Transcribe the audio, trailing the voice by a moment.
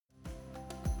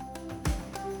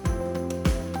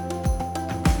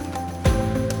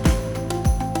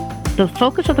The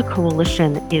focus of the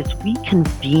coalition is we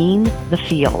convene the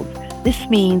field. This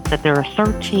means that there are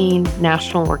 13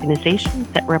 national organizations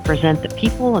that represent the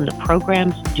people and the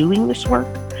programs doing this work.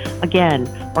 Again,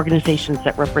 organizations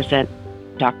that represent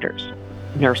doctors,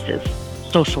 nurses,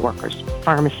 social workers,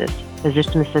 pharmacists,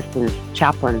 physician assistants,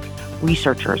 chaplains,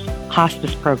 researchers,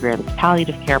 hospice programs,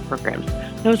 palliative care programs.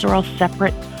 Those are all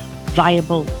separate,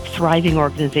 viable, thriving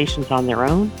organizations on their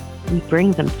own. We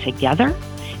bring them together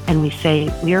and we say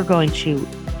we are going to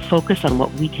focus on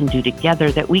what we can do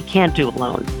together that we can't do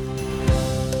alone.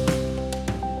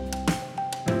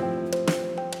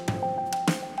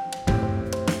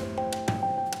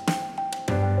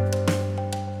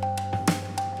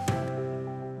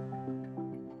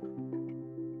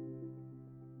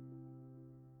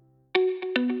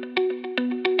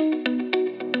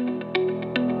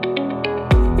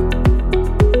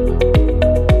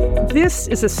 This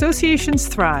is Associations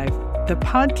Thrive, the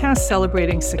podcast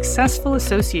celebrating successful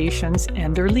associations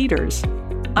and their leaders.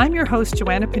 I'm your host,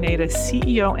 Joanna Pineda,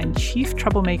 CEO and Chief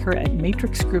Troublemaker at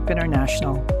Matrix Group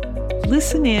International.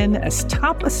 Listen in as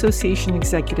top association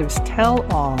executives tell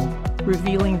all,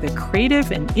 revealing the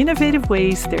creative and innovative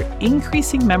ways they're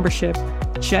increasing membership,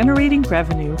 generating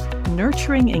revenue,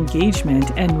 nurturing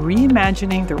engagement, and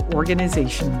reimagining their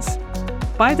organizations.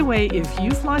 By the way, if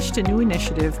you've launched a new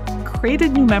initiative,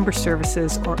 created new member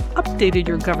services, or updated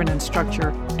your governance structure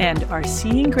and are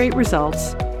seeing great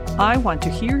results, I want to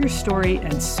hear your story,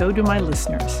 and so do my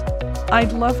listeners.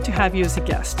 I'd love to have you as a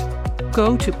guest.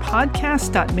 Go to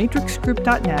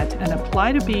podcast.matrixgroup.net and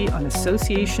apply to be on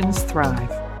Associations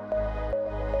Thrive.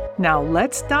 Now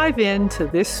let's dive into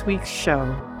this week's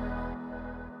show.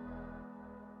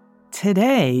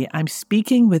 Today, I'm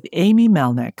speaking with Amy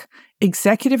Melnick,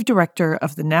 Executive Director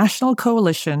of the National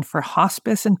Coalition for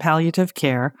Hospice and Palliative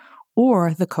Care,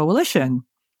 or the Coalition.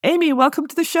 Amy, welcome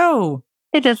to the show.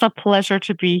 It is a pleasure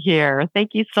to be here.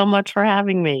 Thank you so much for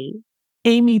having me.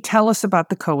 Amy, tell us about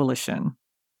the Coalition.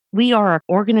 We are an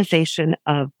organization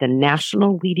of the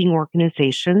national leading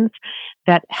organizations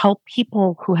that help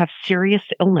people who have serious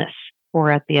illness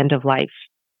or at the end of life.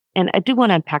 And I do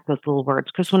want to unpack those little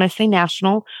words because when I say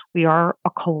national, we are a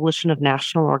coalition of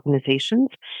national organizations,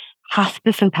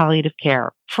 hospice and palliative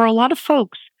care. For a lot of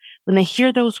folks, when they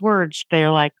hear those words,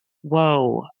 they're like,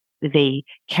 whoa, they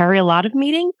carry a lot of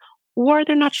meaning or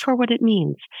they're not sure what it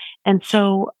means. And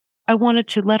so I wanted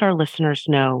to let our listeners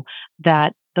know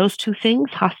that those two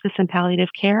things, hospice and palliative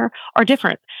care, are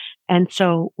different. And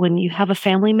so when you have a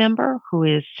family member who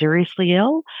is seriously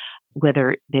ill,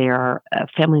 whether they are a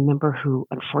family member who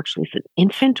unfortunately is an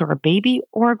infant or a baby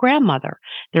or a grandmother,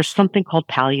 there's something called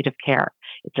palliative care.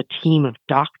 It's a team of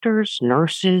doctors,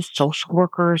 nurses, social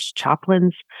workers,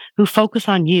 chaplains who focus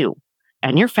on you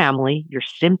and your family, your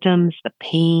symptoms, the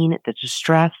pain, the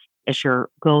distress as you're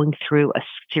going through a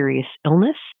serious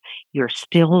illness. You're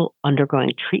still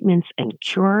undergoing treatments and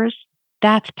cures.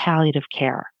 That's palliative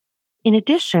care. In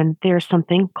addition, there's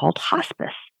something called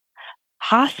hospice.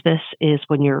 Hospice is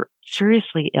when you're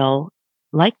seriously ill,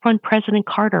 like when President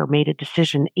Carter made a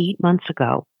decision 8 months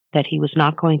ago that he was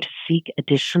not going to seek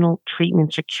additional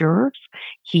treatments or cures.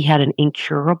 He had an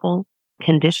incurable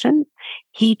condition.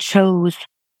 He chose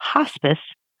hospice,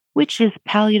 which is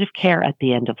palliative care at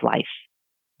the end of life.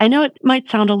 I know it might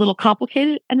sound a little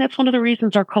complicated, and that's one of the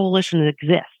reasons our coalition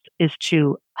exists, is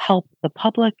to help the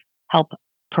public, help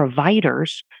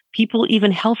providers, people,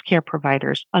 even healthcare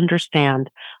providers, understand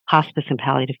hospice and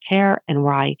palliative care and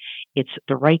why it's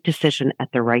the right decision at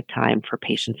the right time for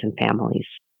patients and families.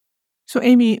 So,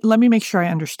 Amy, let me make sure I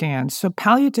understand. So,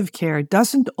 palliative care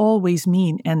doesn't always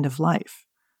mean end of life.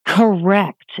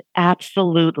 Correct.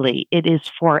 Absolutely. It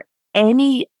is for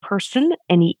any person,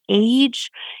 any age,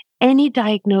 any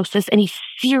diagnosis, any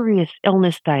serious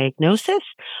illness diagnosis,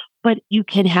 but you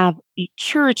can have a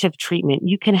curative treatment.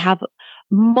 You can have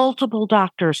multiple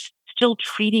doctors still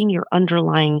treating your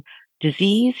underlying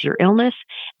disease, your illness,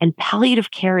 and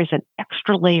palliative care is an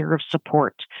extra layer of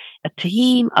support, a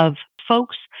team of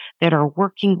folks that are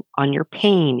working on your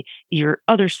pain, your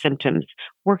other symptoms,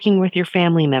 working with your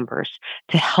family members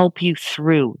to help you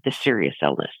through the serious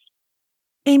illness.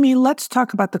 Amy, let's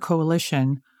talk about the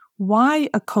coalition. Why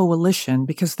a coalition?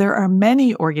 Because there are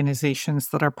many organizations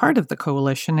that are part of the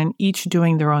coalition and each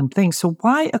doing their own thing. So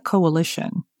why a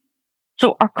coalition?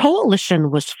 So our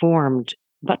coalition was formed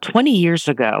about 20 years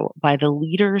ago by the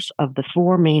leaders of the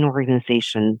four main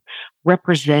organizations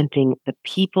representing the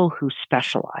people who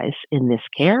specialize in this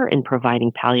care, in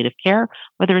providing palliative care,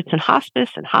 whether it's in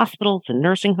hospice and hospitals and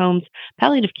nursing homes.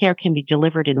 Palliative care can be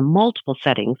delivered in multiple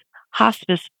settings,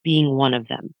 hospice being one of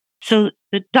them. So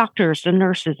the doctors, the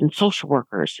nurses, and social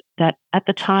workers that at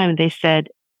the time they said,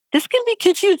 This can be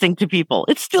confusing to people.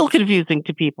 It's still confusing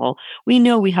to people. We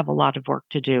know we have a lot of work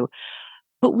to do,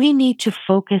 but we need to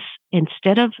focus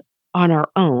instead of on our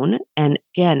own. And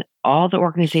again, all the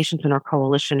organizations in our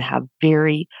coalition have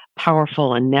very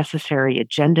powerful and necessary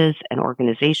agendas and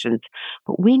organizations,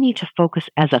 but we need to focus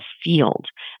as a field.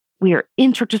 We are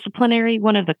interdisciplinary.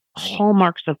 One of the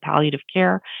hallmarks of palliative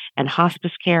care and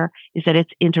hospice care is that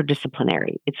it's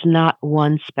interdisciplinary. It's not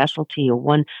one specialty or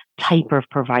one type of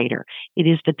provider. It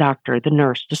is the doctor, the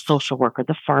nurse, the social worker,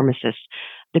 the pharmacist,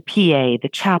 the PA, the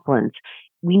chaplains.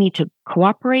 We need to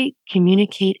cooperate,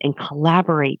 communicate, and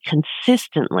collaborate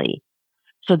consistently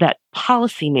so that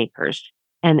policymakers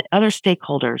and other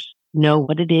stakeholders know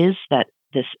what it is that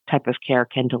this type of care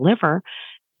can deliver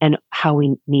and how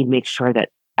we need to make sure that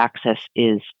access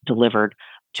is delivered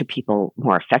to people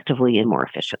more effectively and more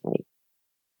efficiently.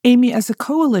 Amy, as a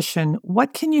coalition,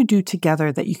 what can you do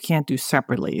together that you can't do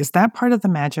separately? Is that part of the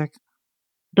magic?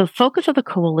 The focus of the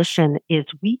coalition is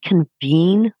we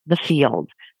convene the field.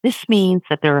 This means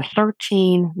that there are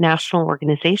 13 national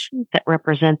organizations that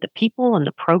represent the people and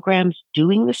the programs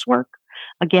doing this work.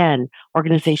 Again,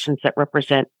 organizations that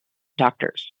represent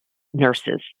doctors,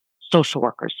 nurses, social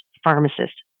workers,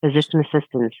 pharmacists, physician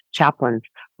assistants, chaplains,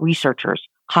 researchers,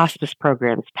 hospice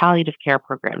programs, palliative care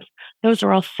programs. Those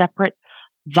are all separate,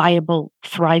 viable,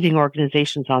 thriving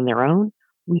organizations on their own.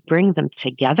 We bring them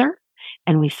together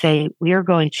and we say, we are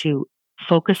going to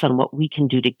focus on what we can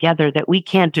do together that we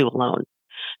can't do alone.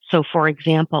 So, for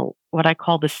example, what I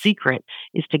call the secret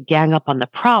is to gang up on the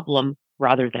problem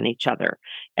rather than each other.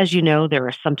 As you know, there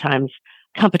are sometimes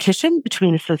competition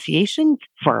between associations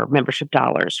for membership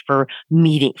dollars, for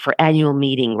annual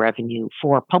meeting revenue,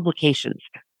 for publications.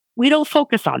 We don't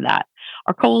focus on that.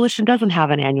 Our coalition doesn't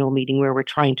have an annual meeting where we're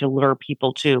trying to lure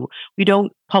people to. We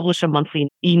don't publish a monthly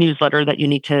e-newsletter that you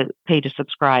need to pay to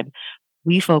subscribe.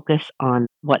 We focus on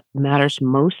what matters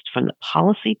most from the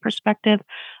policy perspective,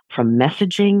 from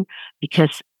messaging,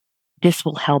 because this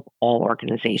will help all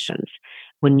organizations.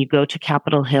 When you go to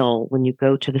Capitol Hill, when you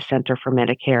go to the Center for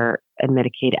Medicare and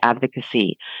Medicaid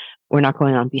Advocacy, we're not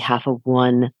going on behalf of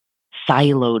one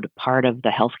siloed part of the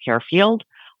healthcare field.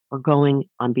 We're going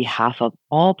on behalf of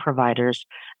all providers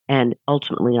and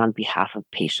ultimately on behalf of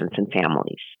patients and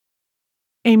families.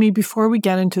 Amy, before we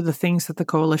get into the things that the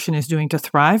coalition is doing to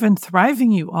thrive, and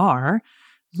thriving you are,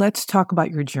 let's talk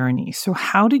about your journey. So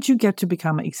how did you get to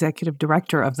become executive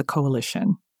director of the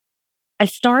coalition? I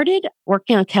started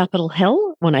working on Capitol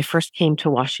Hill when I first came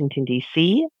to Washington,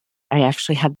 D.C. I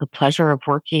actually had the pleasure of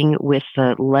working with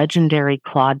the legendary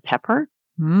Claude Pepper.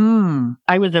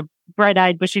 I was a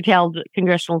bright-eyed, bushy-tailed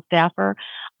congressional staffer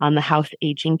on the House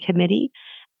Aging Committee,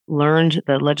 learned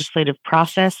the legislative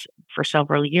process for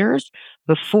several years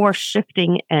before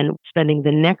shifting and spending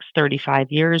the next 35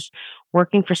 years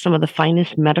working for some of the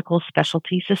finest medical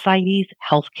specialty societies,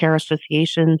 healthcare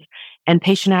associations, and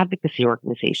patient advocacy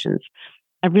organizations.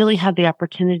 I really had the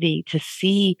opportunity to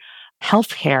see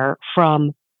healthcare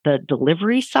from the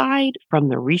delivery side, from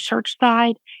the research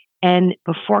side, and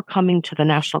before coming to the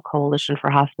National Coalition for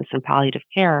Hospice and Palliative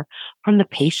Care, from the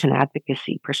patient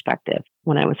advocacy perspective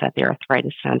when I was at the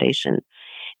Arthritis Foundation.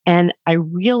 And I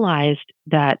realized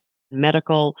that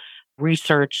medical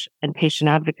research and patient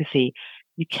advocacy,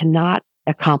 you cannot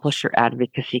accomplish your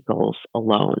advocacy goals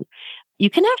alone. You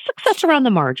can have success around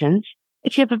the margins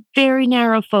if you have a very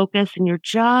narrow focus and you're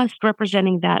just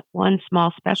representing that one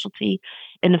small specialty.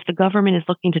 And if the government is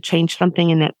looking to change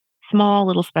something in that small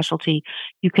little specialty,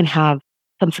 you can have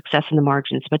some success in the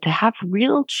margins. But to have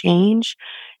real change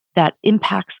that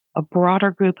impacts a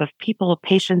broader group of people,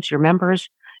 patients, your members,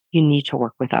 you need to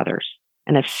work with others.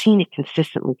 And I've seen it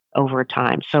consistently over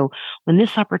time. So when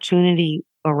this opportunity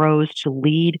arose to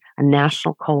lead a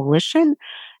national coalition,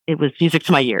 it was music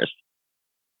to my ears.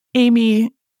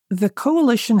 Amy, the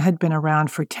coalition had been around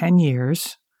for 10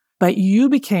 years, but you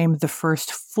became the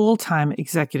first full-time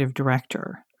executive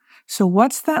director. So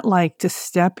what's that like to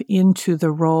step into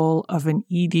the role of an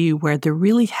ED where there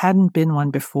really hadn't been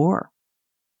one before?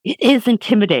 It is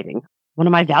intimidating. One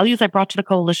of my values I brought to the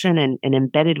coalition and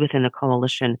embedded within the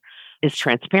coalition is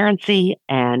transparency.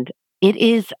 And it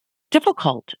is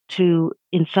difficult to,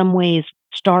 in some ways,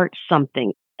 start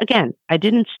something. Again, I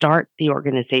didn't start the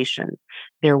organization.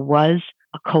 There was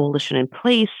a coalition in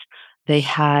place. They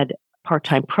had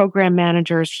part-time program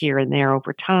managers here and there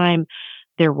over time.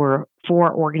 There were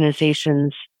 4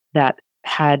 organizations that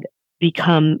had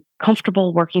become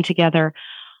comfortable working together.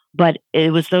 But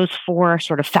it was those 4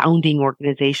 sort of founding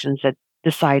organizations that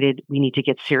decided we need to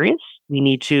get serious. We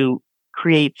need to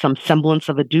create some semblance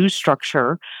of a dues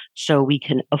structure so we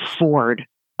can afford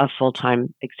a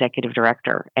full-time executive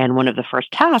director. And one of the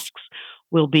first tasks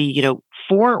will be,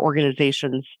 4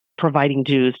 organizations providing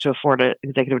dues to afford an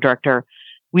executive director.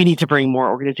 We need to bring more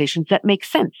organizations that make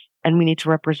sense, and we need to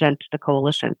represent the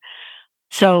coalition.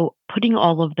 So putting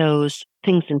all of those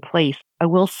things in place, I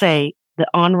will say the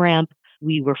on-ramp,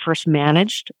 we were first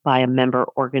managed by a member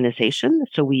organization.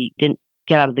 So we didn't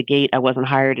get out of the gate. I wasn't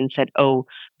hired and said, oh,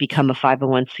 become a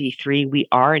 501c3. We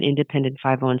are an independent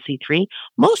 501c3.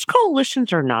 Most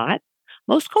coalitions are not.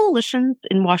 Most coalitions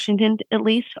in Washington, at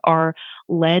least, are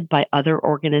led by other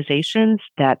organizations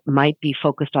that might be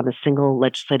focused on a single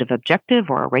legislative objective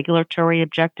or a regulatory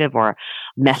objective or a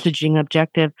messaging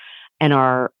objective and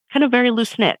are kind of very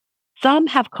loose knit. Some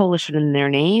have coalition in their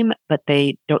name, but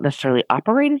they don't necessarily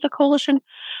operate as a coalition.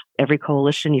 Every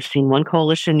coalition, you've seen one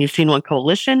coalition, you've seen one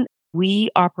coalition. We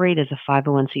operate as a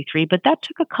 501c3, but that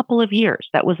took a couple of years.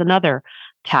 That was another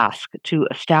task to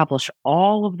establish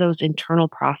all of those internal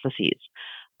processes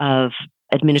of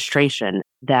administration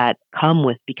that come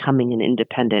with becoming an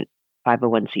independent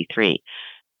 501c3.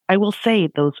 I will say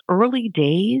those early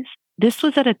days, this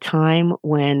was at a time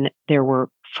when there were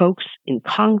folks in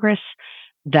Congress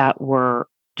that were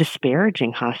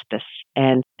disparaging hospice.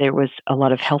 And there was a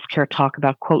lot of healthcare talk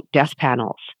about, quote, death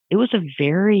panels. It was a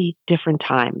very different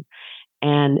time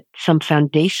and some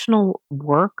foundational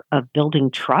work of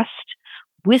building trust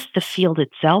with the field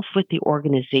itself, with the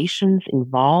organizations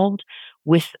involved,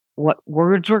 with what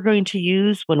words we're going to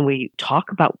use when we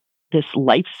talk about this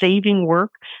life-saving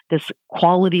work, this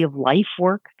quality of life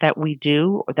work that we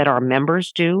do or that our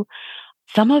members do.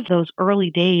 Some of those early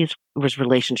days was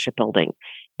relationship building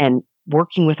and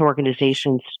working with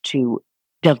organizations to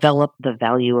develop the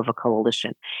value of a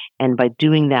coalition. And by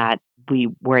doing that, we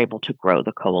were able to grow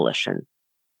the coalition.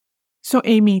 So,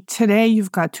 Amy, today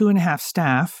you've got 2.5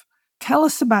 staff. Tell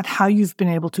us about how you've been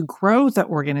able to grow the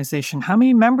organization. How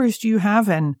many members do you have,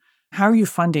 and how are you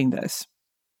funding this?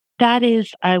 That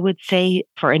is, I would say,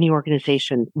 for any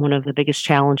organization, one of the biggest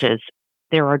challenges.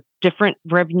 There are different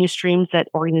revenue streams that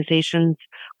organizations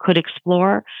could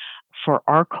explore. For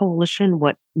our coalition,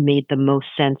 what made the most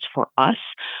sense for us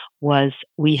was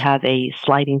we have a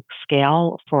sliding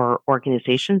scale for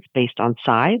organizations based on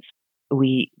size.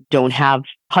 We don't have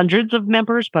hundreds of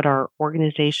members, but our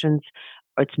organizations,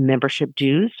 it's membership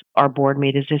dues. Our board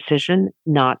made a decision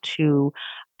not to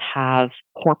have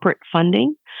corporate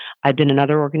funding. I've been in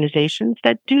other organizations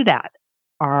that do that.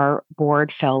 Our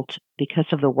board felt because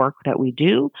of the work that we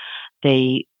do,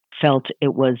 they felt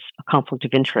it was a conflict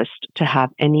of interest to have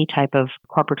any type of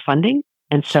corporate funding.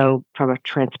 And so, from a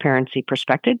transparency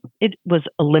perspective, it was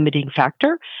a limiting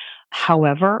factor.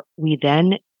 However, we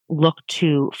then looked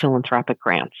to philanthropic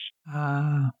grants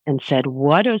and said,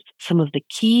 what are some of the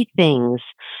key things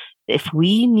if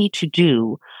we need to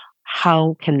do,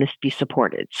 how can this be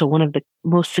supported? So one of the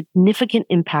most significant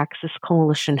impacts this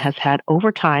coalition has had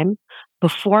over time,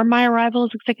 before my arrival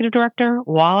as executive director,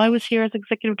 while I was here as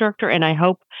executive director, and I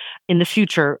hope in the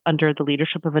future under the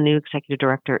leadership of a new executive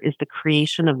director, is the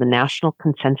creation of the National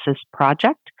Consensus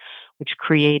Project, which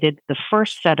created the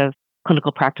first set of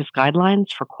clinical practice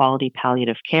guidelines for quality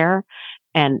palliative care.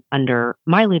 And under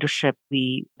my leadership,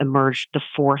 we emerged the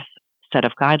fourth set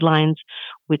of guidelines,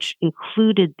 which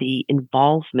included the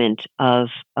involvement of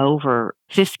over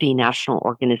 50 national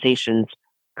organizations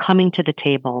coming to the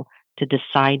table to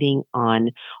deciding on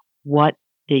what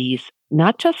these,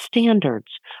 not just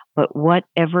standards, but what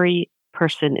every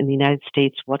person in the United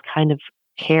States, what kind of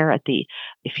care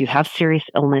if you have serious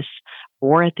illness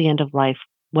or at the end of life,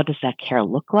 what does that care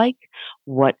look like?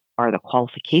 What are the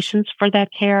qualifications for that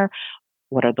care?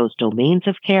 What are those domains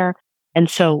of care? And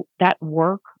so that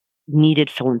work needed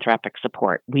philanthropic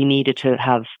support. We needed to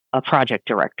have a project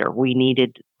director. We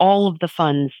needed all of the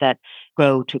funds that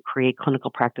go to create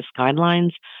clinical practice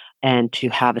guidelines and to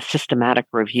have a systematic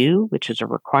review, which is a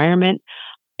requirement.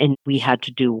 And we had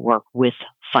to do work with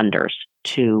funders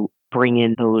to bring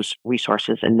in those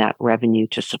resources and that revenue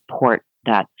to support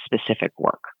that specific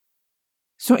work.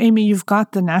 So, Amy, you've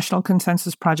got the National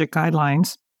Consensus Project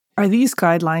guidelines. Are these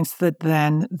guidelines that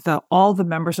then all the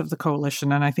members of the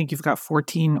coalition, and I think you've got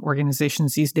 14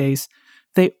 organizations these days,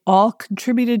 they all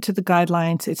contributed to the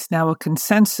guidelines? It's now a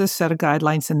consensus set of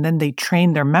guidelines, and then they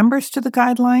train their members to the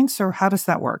guidelines, or how does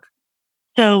that work?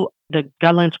 So the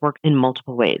guidelines work in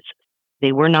multiple ways.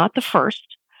 They were not the first.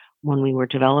 When we were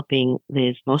developing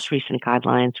these most recent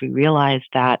guidelines, we realized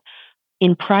that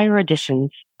in prior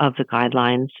editions of the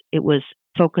guidelines, it was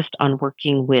focused on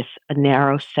working with a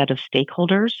narrow set of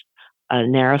stakeholders, a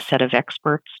narrow set of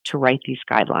experts to write these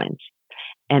guidelines.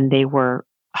 And they were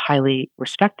highly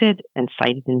respected and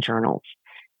cited in journals.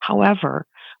 However,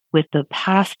 with the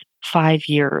past 5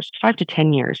 to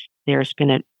 10 years, there's been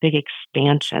a big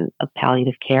expansion of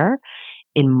palliative care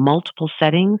in multiple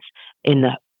settings in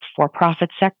the for-profit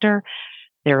sector.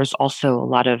 There is also a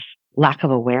lot of lack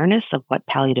of awareness of what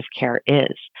palliative care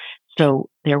is. So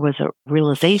there was a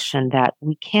realization that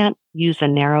we can't use a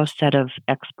narrow set of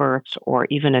experts or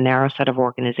even a narrow set of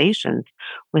organizations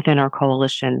within our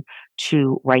coalition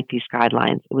to write these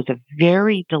guidelines. It was a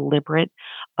very deliberate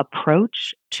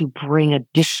approach to bring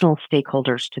additional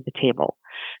stakeholders to the table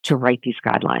to write these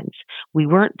guidelines. We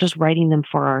weren't just writing them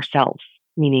for ourselves,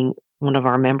 meaning one of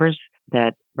our members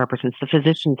that represents the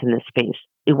physicians in this space.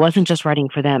 It wasn't just writing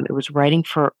for them, it was writing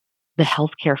for the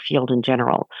healthcare field in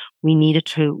general. We needed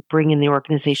to bring in the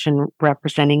organization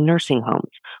representing nursing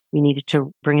homes. We needed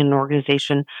to bring in an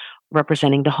organization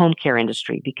representing the home care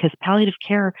industry because palliative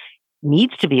care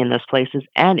needs to be in those places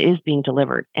and is being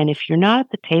delivered. And if you're not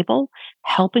at the table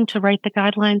helping to write the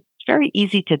guidelines, it's very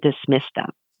easy to dismiss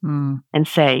them and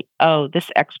say, oh,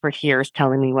 this expert here is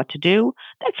telling me what to do.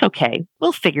 That's okay.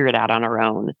 We'll figure it out on our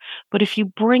own. But if you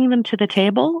bring them to the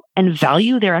table and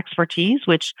value their expertise,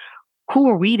 which who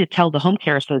are we to tell the Home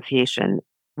Care Association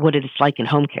what it's like in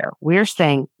home care? We're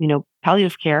saying,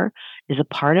 palliative care is a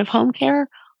part of home care.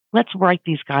 Let's write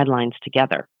these guidelines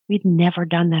together. We'd never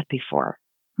done that before.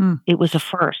 It was a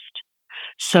first.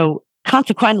 So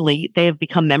consequently, they have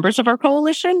become members of our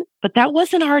coalition, but that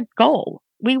wasn't our goal.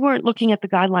 We weren't looking at the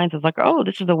guidelines as like, oh,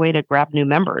 this is a way to grab new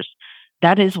members.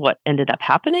 That is what ended up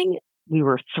happening. We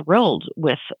were thrilled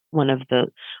with one of the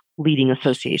leading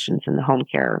associations in the home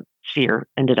care sphere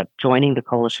ended up joining the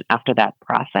coalition after that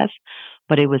process.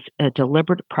 But it was a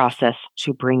deliberate process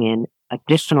to bring in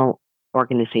additional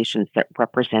organizations that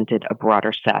represented a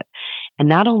broader set. And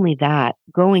not only that,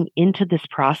 going into this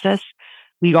process,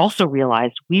 we also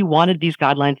realized we wanted these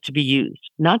guidelines to be used,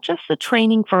 not just the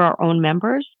training for our own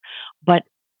members, but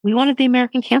we wanted the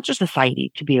American Cancer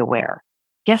Society to be aware.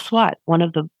 Guess what? One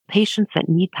of the patients that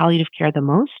need palliative care the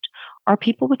most are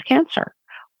people with cancer.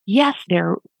 Yes,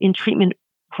 they're in treatment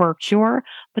for a cure,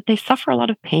 but they suffer a lot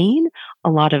of pain, a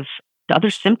lot of the other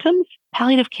symptoms.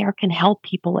 Palliative care can help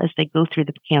people as they go through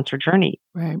the cancer journey.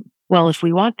 Right. Well, if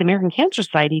we want the American Cancer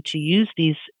Society to use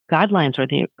these guidelines or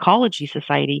the Oncology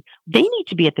Society, they need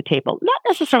to be at the table, not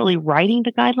necessarily writing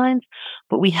the guidelines,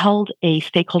 but we held a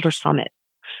stakeholder summit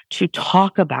to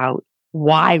talk about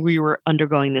why we were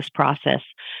undergoing this process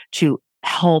to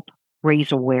help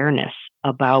raise awareness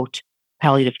about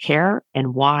palliative care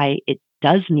and why it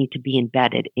does need to be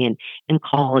embedded in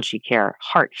oncology care,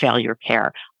 heart failure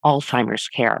care, Alzheimer's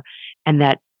care, and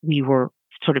that we were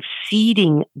sort of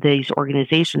seeding these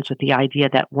organizations with the idea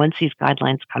that once these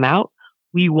guidelines come out,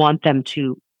 we want them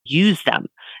to use them,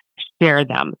 share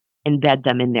them, embed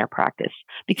them in their practice.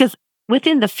 Because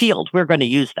within the field, we're going to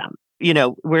use them.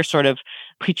 We're sort of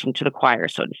preaching to the choir,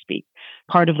 so to speak.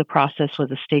 Part of the process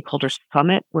was a stakeholder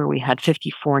summit where we had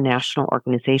 54 national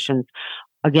organizations,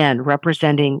 again,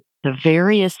 representing the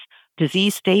various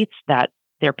disease states that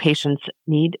their patients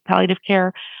need palliative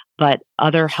care, but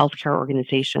other healthcare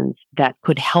organizations that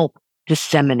could help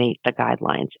disseminate the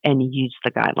guidelines and use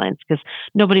the guidelines because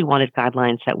nobody wanted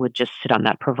guidelines that would just sit on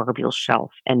that proverbial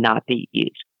shelf and not be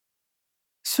used.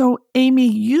 So, Amy,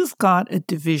 you've got a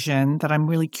division that I'm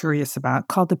really curious about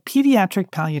called the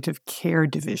Pediatric Palliative Care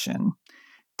Division.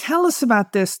 Tell us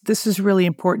about this. This is really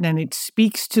important, and it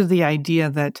speaks to the idea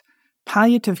that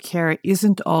palliative care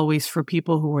isn't always for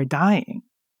people who are dying,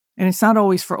 and it's not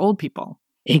always for old people.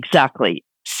 Exactly.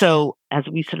 So, as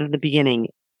we said at the beginning,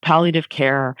 palliative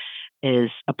care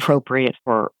is appropriate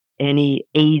for any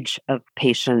age of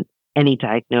patient, any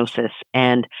diagnosis,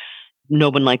 and no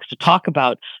one likes to talk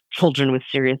about children with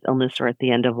serious illness or at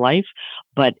the end of life,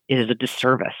 but it is a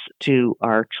disservice to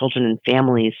our children and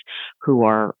families who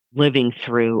are living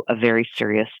through a very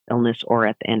serious illness or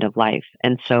at the end of life.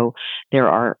 And so there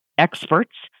are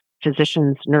experts,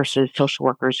 physicians, nurses, social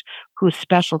workers, whose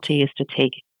specialty is to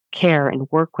take care and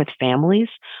work with families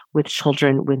with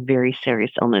children with very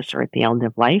serious illness or at the end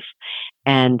of life.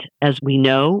 And as we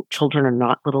know, children are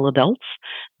not little adults.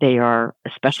 They are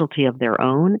a specialty of their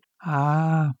own.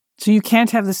 So you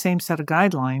can't have the same set of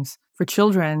guidelines for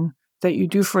children that you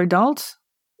do for adults?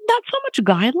 Not so much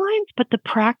guidelines, but the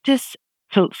practice.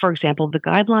 So, for example, the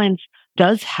guidelines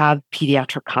does have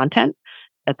pediatric content.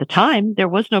 At the time, there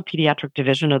was no pediatric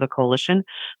division of the coalition.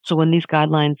 So when these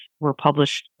guidelines were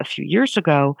published a few years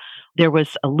ago, there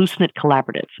was a loose-knit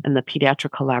collaborative, and the pediatric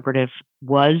collaborative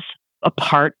was a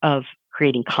part of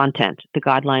creating content. The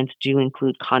guidelines do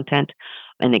include content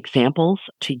and examples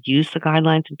to use the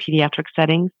guidelines in pediatric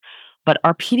settings. But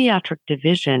our pediatric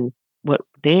division, what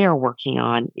they are working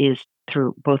on is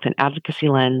through both an advocacy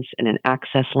lens and an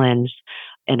access lens,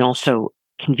 and also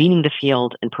convening the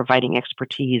field and providing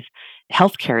expertise,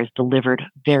 healthcare is delivered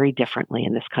very differently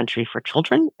in this country for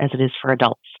children as it is for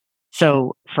adults.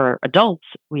 So for adults,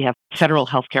 we have federal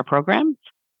healthcare programs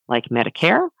like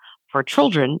Medicare. For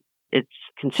children, it's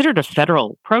considered a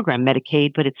federal program,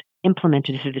 Medicaid, but it's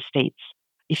implemented through the states.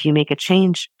 If you make a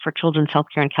change for children's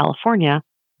healthcare in California,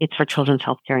 it's for children's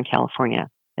healthcare in California.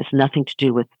 It has nothing to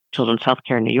do with children's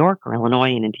healthcare in New York or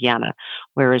Illinois and Indiana,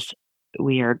 whereas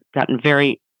we are gotten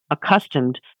very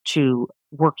accustomed to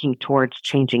working towards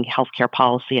changing healthcare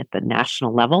policy at the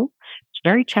national level. It's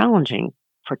very challenging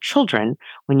for children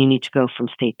when you need to go from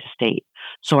state to state.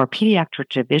 So our pediatric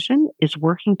division is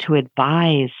working to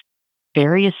advise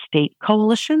various state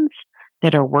coalitions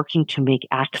that are working to make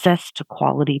access to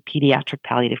quality pediatric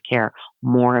palliative care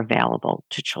more available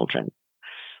to children.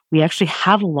 We actually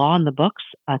have a law in the books,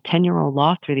 a 10-year-old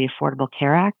law through the Affordable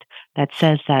Care Act that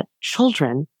says that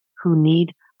children who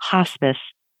need hospice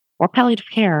or palliative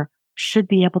care should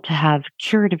be able to have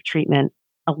curative treatment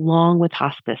along with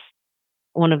hospice.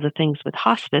 One of the things with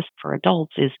hospice for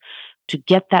adults is to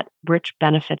get that rich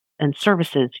benefit and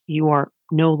services, you are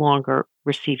no longer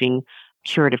receiving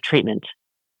curative treatment.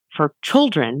 For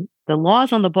children, the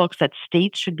laws on the books that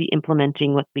states should be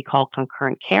implementing what we call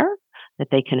concurrent care, that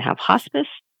they can have hospice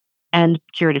and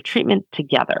curative treatment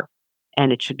together,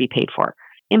 and it should be paid for.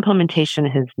 Implementation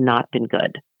has not been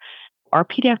good. Our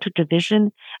pediatric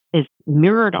division is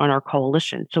mirrored on our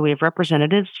coalition. So we have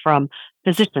representatives from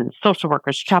physicians, social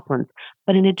workers, chaplains.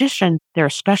 But in addition, there are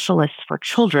specialists for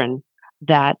children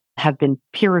that have been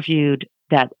peer reviewed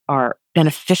that are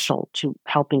beneficial to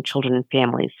helping children and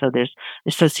families. So there's the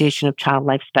Association of Child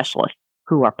Life Specialists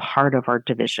who are part of our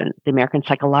division. The American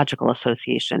Psychological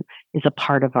Association is a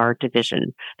part of our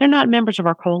division. They're not members of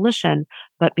our coalition,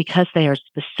 but because they are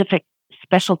specific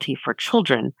specialty for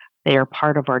children, they are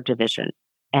part of our division,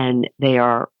 and they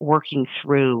are working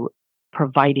through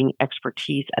providing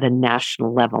expertise at a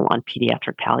national level on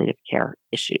pediatric palliative care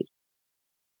issues.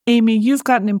 Amy, you've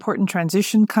got an important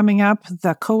transition coming up.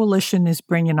 The coalition is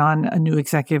bringing on a new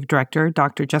executive director,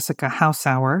 Dr. Jessica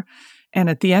Hausauer, and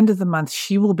at the end of the month,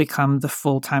 she will become the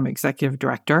full-time executive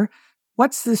director.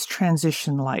 What's this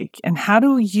transition like, and how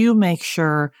do you make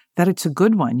sure that it's a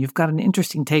good one? You've got an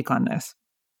interesting take on this.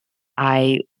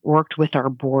 I worked with our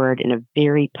board in a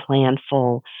very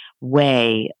planful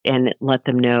way and let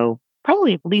them know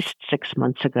probably at least 6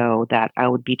 months ago that I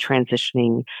would be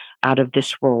transitioning out of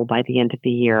this role by the end of the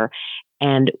year.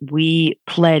 And we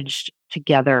pledged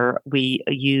together, we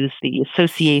used the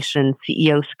Association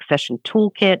CEO Succession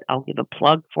Toolkit. I'll give a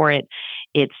plug for it.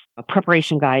 It's a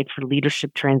preparation guide for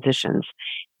leadership transitions.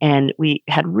 And we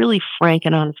had really frank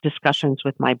and honest discussions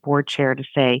with my board chair to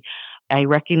say, I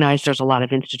recognize there's a lot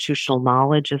of institutional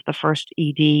knowledge as the first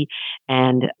ED,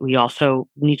 and we also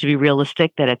need to be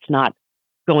realistic that it's not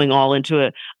going all into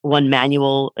one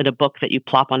manual in a book that you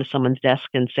plop onto someone's desk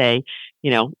and say,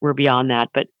 we're beyond that.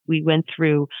 But we went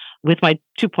through with my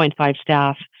 2.5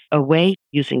 staff a way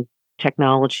using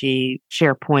technology,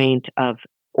 SharePoint, of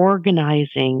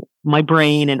organizing my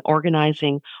brain and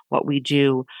organizing what we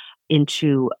do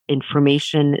into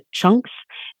information chunks,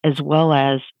 as well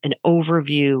as an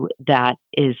overview that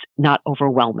is not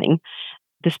overwhelming.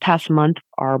 This past month,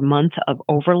 our month of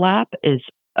overlap is,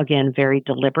 again, very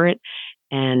deliberate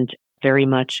and very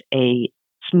much a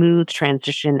smooth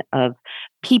transition of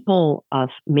people, of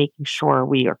making sure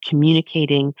we are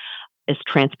communicating as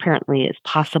transparently as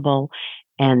possible.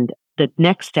 And the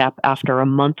next step after a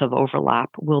month of overlap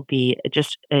will be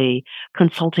just a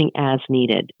consulting as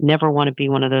needed. Never want to be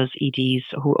one of those EDs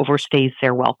who overstays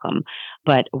their welcome,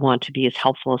 but want to be as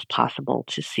helpful as possible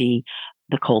to see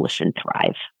the coalition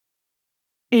thrive.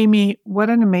 Amy, what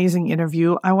an amazing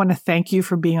interview. I want to thank you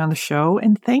for being on the show,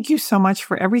 and thank you so much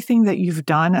for everything that you've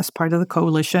done as part of the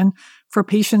coalition for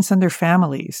patients and their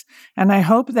families. And I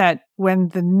hope that when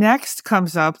the next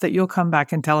comes up, that you'll come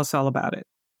back and tell us all about it.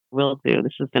 Will do.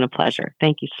 This has been a pleasure.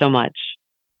 Thank you so much.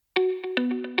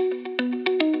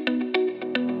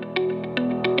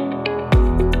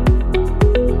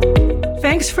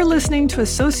 Thanks for listening to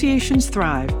Associations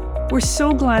Thrive. We're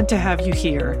so glad to have you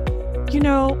here.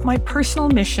 My personal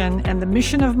mission and the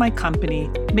mission of my company,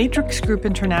 Matrix Group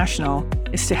International,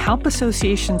 is to help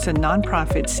associations and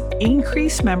nonprofits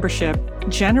increase membership,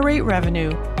 generate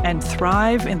revenue, and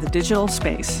thrive in the digital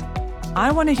space.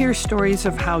 I want to hear stories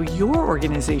of how your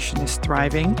organization is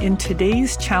thriving in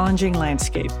today's challenging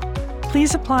landscape.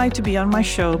 Please apply to be on my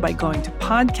show by going to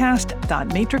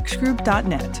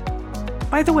podcast.matrixgroup.net.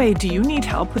 By the way, do you need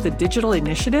help with a digital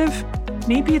initiative?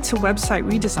 Maybe it's a website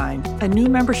redesign, a new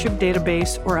membership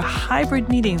database, or a hybrid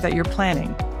meeting that you're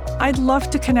planning. I'd love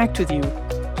to connect with you.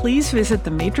 please visit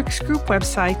the Matrix Group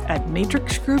website at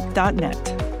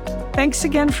matrixgroup.net. Thanks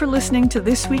again for listening to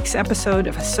this week's episode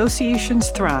of Associations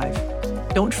Thrive.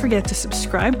 Don't forget to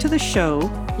subscribe to the show,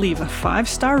 leave a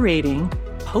 5-star rating,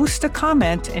 post a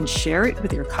comment, and share it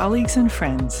with your colleagues and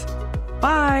friends.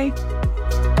 Bye!